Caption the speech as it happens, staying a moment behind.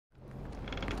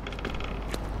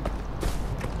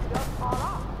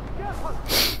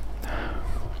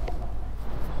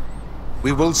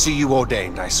We will see you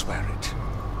ordained, I swear it.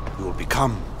 You will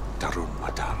become Darun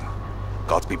Madar.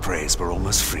 God be praised, we're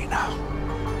almost free now.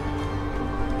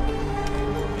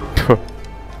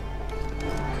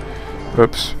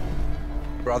 Oops.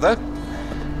 Brother?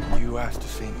 You asked to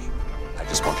see me. I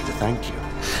just wanted to thank you.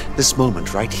 This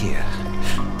moment right here,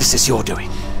 this is your doing.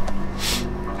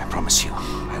 I promise you,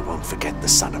 I won't forget the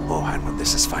son of Mohan when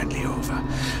this is finally over.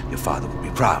 Your father will be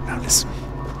proud. Now listen.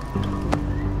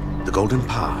 The Golden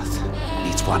Path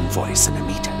needs one voice and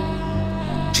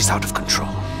Amita. She's out of control.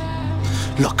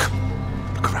 Look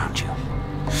around you.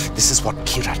 This is what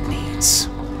Kyrat needs.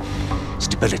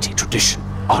 Stability, tradition,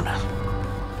 honor.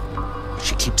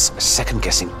 She keeps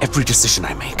second-guessing every decision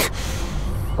I make.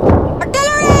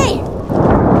 Artillery!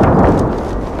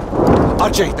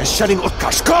 Ajay, they're shelling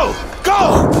Utkarsh. Go!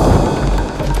 Go!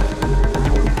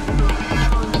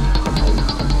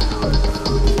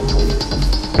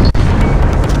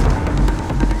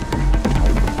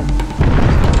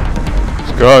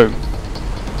 Let's go.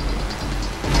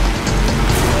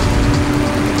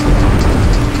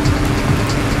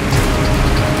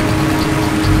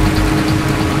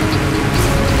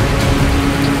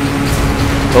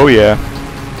 Oh yeah.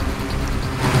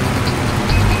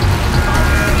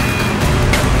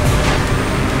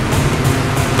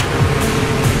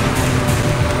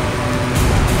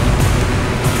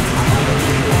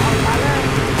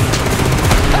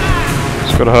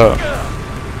 It's gotta hurt.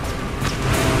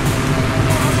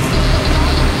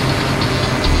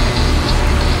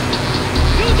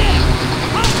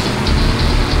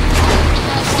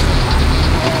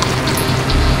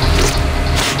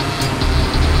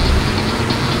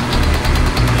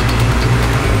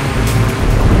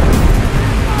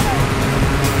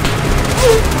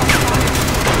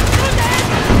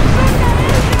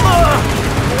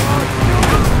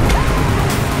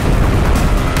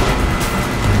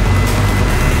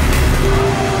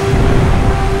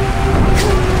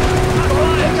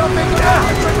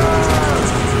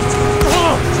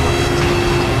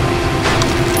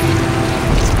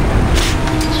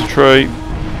 Tree.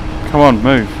 Come on,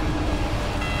 move.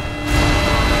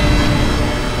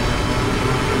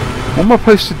 What am I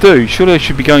supposed to do? Surely I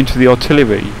should be going to the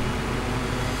artillery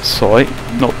site,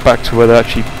 not back to where they're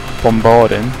actually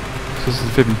bombarding. This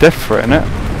is a bit of a death threat, isn't it?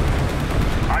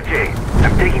 Ajay,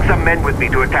 I'm taking some men with me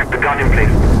to attack the gun in place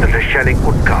that is shelling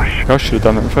Utkarsh. I should have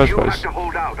done that in the first You place. have to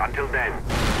hold out until then.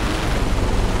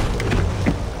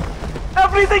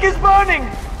 Everything is burning!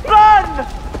 Run!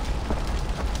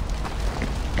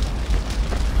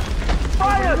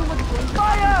 Fire!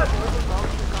 Fire!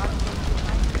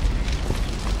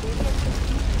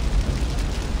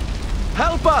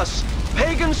 Help us!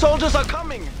 Pagan soldiers are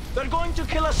coming! They're going to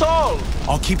kill us all!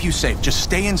 I'll keep you safe. Just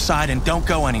stay inside and don't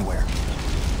go anywhere.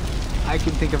 I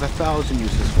can think of 1,000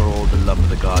 uses for all the love of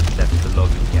the gods left at the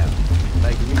logging camp.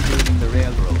 Like rebuilding the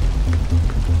railroad.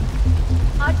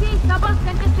 Ajay, Sabal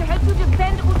sent us to help you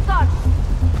defend Utkarsh.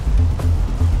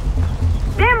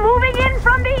 They're moving in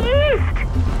from the east!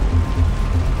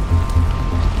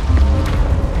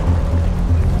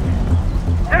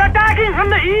 They're attacking from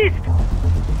the east!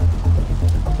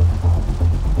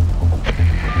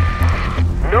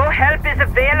 No help is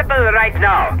available right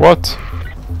now. What?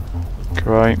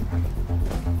 Great.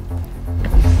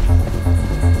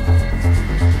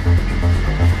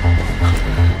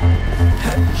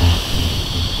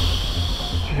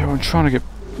 Yeah, I'm trying to get...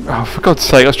 Oh, for God's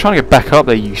sake, I was trying to get back up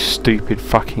there, you stupid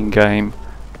fucking game.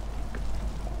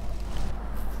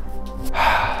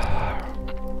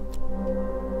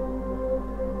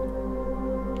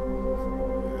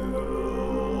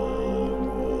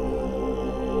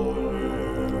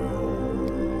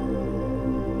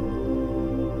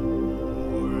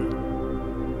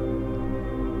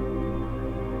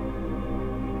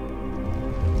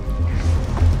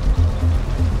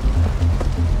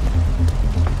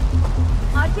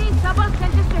 Ajay, Sabal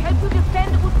sent us to help you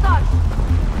defend Utkarsh.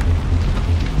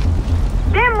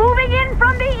 They're moving in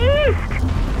from the east!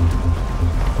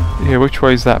 Yeah, which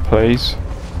way is that, please?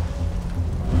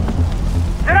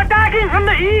 They're attacking from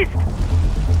the east!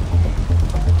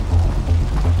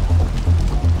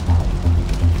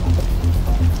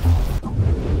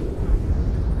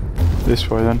 This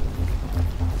way then.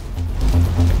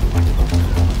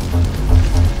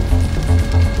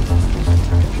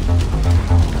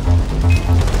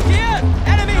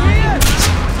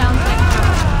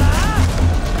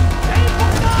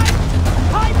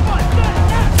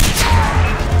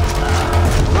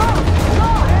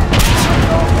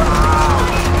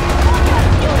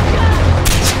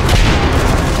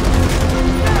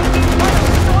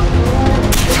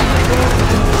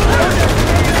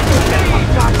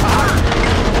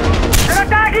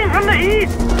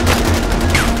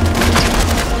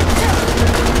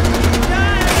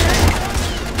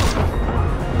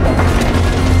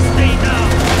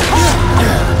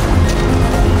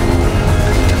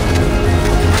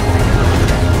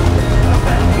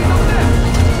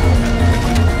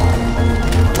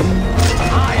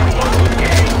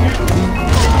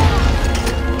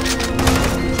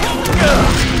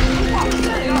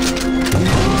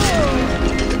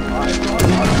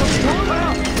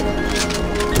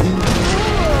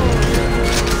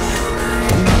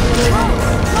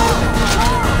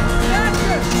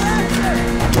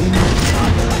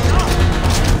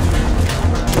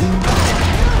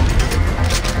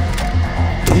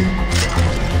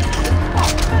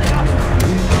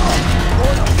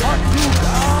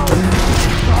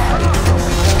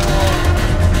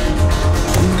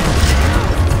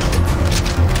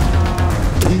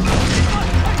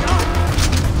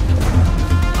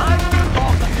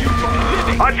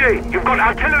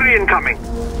 got artillery incoming.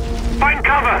 Find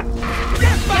cover.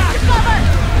 Get cover!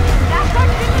 That's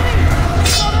artillery!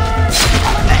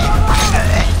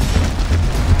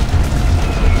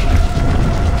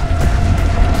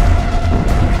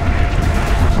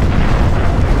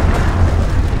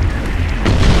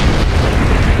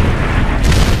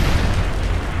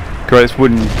 Great, this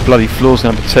wooden bloody floor's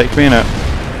gonna protect me, innit?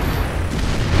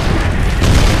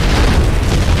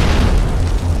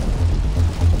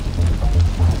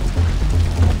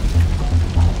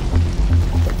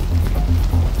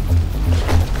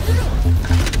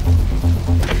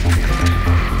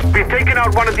 We've taken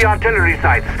out one of the artillery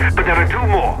sites, but there are 2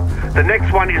 more. The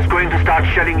next one is going to start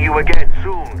shelling you again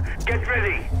soon. Get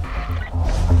ready.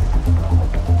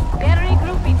 They're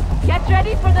regrouping. Get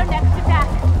ready for their next attack.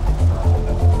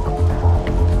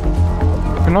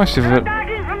 It'd be nice if it.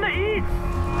 Attacking from the east!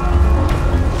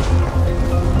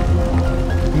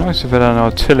 Nice if it had an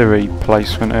artillery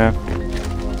placement here.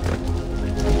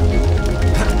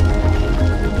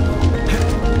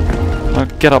 I'll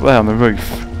get up there on the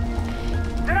roof.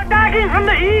 They're attacking from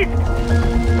the east!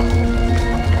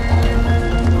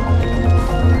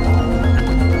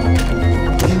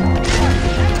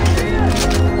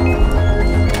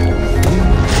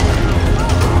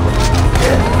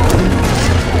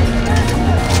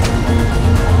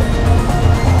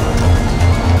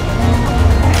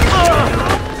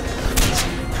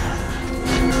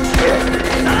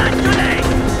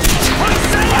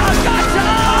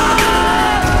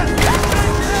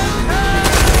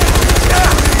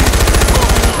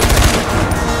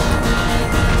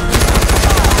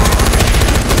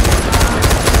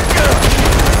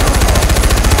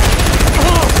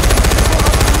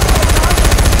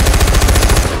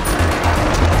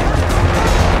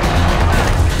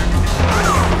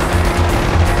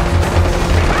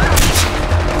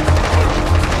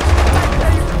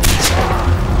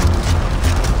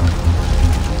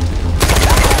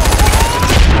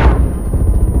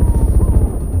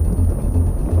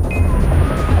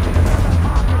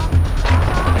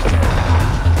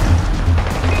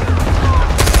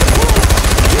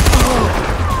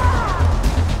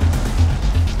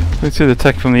 Let's see the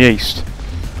attack from the east.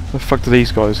 Where the fuck do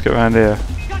these guys get around here?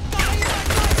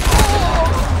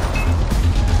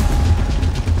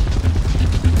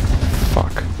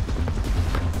 Fuck.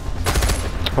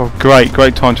 Oh great,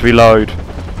 great time to reload.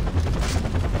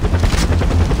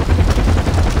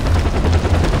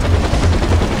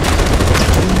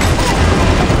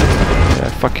 Yeah,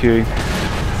 fuck you.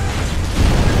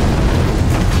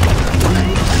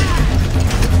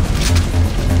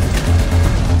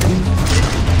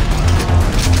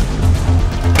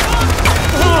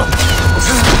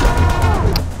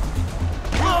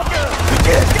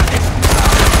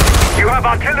 You have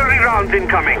artillery rounds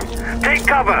incoming. Take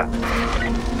cover.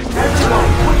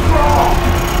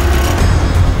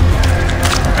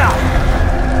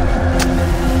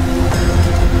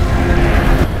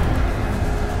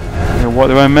 They'll wipe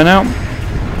their own men out.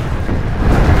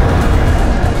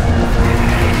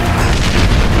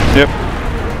 Yep.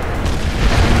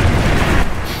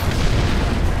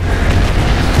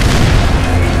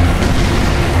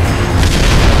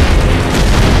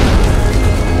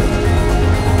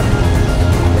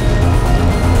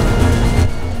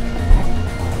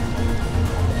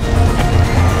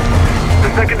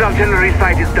 Second artillery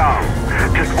site is down.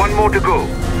 Just 1 more to go.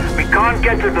 We can't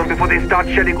get to them before they start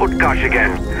shelling Utkarsh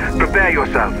again. Prepare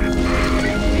yourself.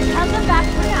 Have them back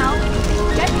for now.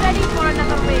 Get ready for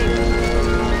another wave.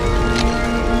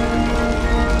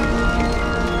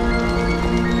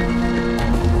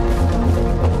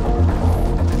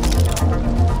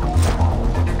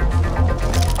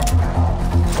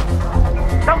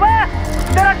 The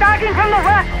west! They're attacking from the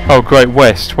west! Oh great,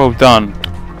 west. Well done.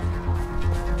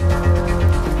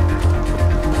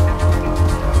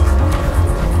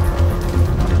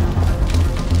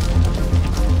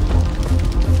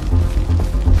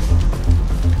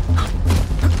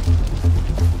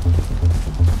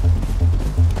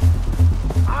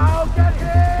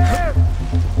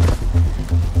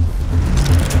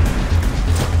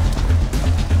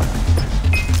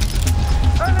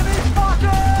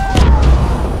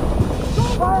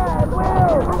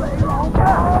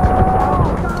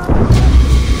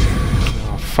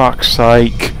 Fuck's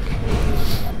sake.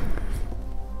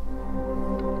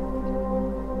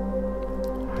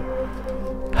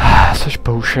 Such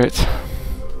bullshit.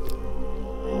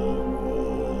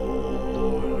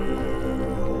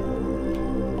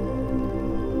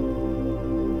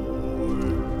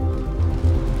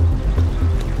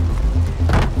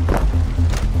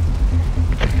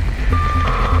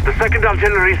 The second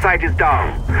artillery site is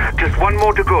down. Just 1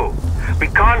 more to go. We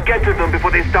can't get to them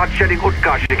before they start shelling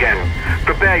Utkarsh again.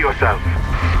 Prepare yourself.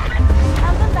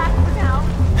 Have them back for now.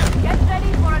 Get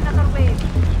ready for another wave.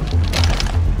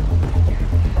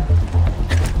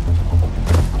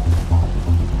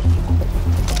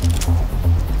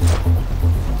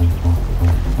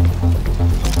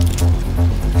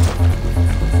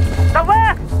 The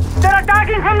west! They're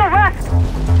attacking from the west!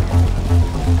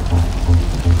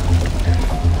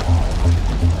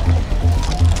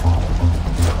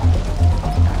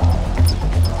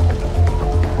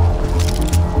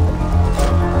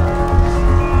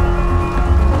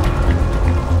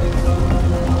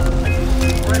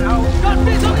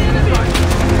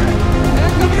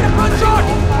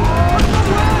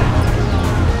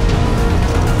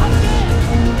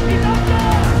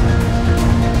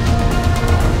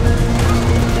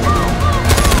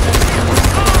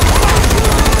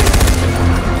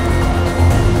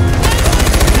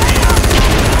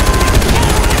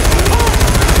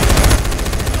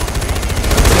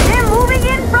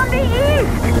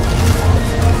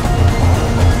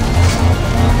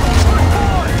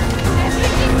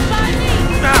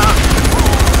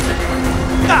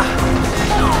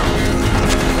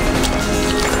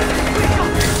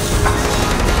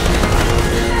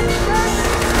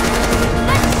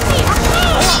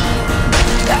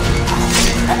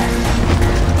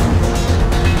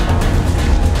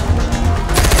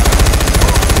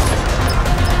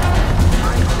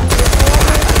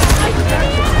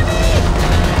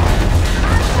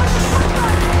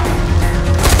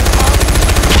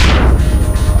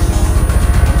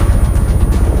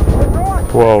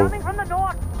 Whoa. From the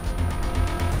north.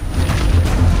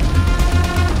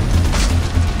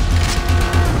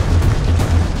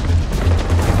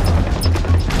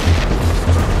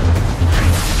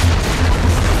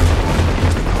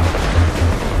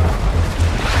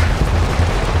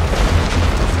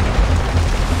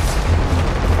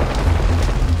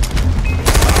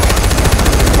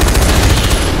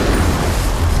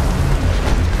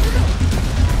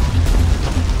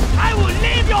 I will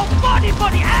leave your body for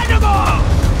the animal!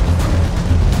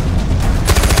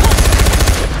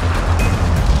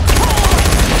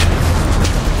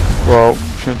 Well,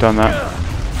 shouldn't have done that.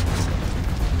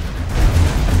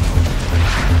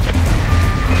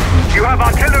 You have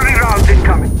artillery rounds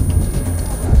incoming.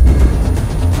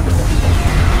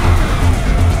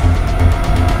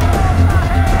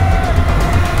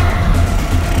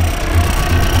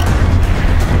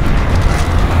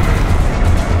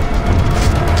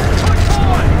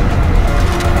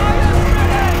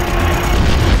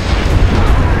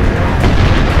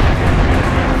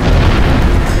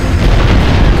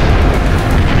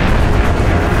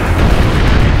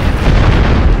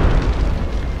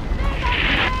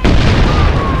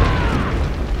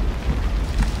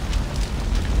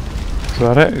 Is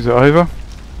that it? Is it over?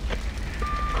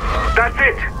 That's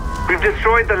it. We've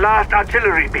destroyed the last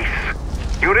artillery piece.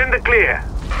 You're in the clear.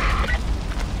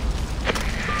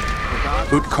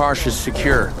 Utkarsh is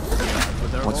secure.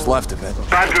 What's left of it?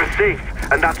 Badra's safe,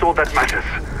 and that's all that matters.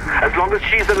 As long as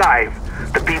she's alive,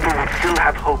 the people will still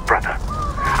have hope, brother.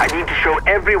 I need to show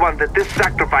everyone that this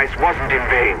sacrifice wasn't in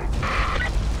vain.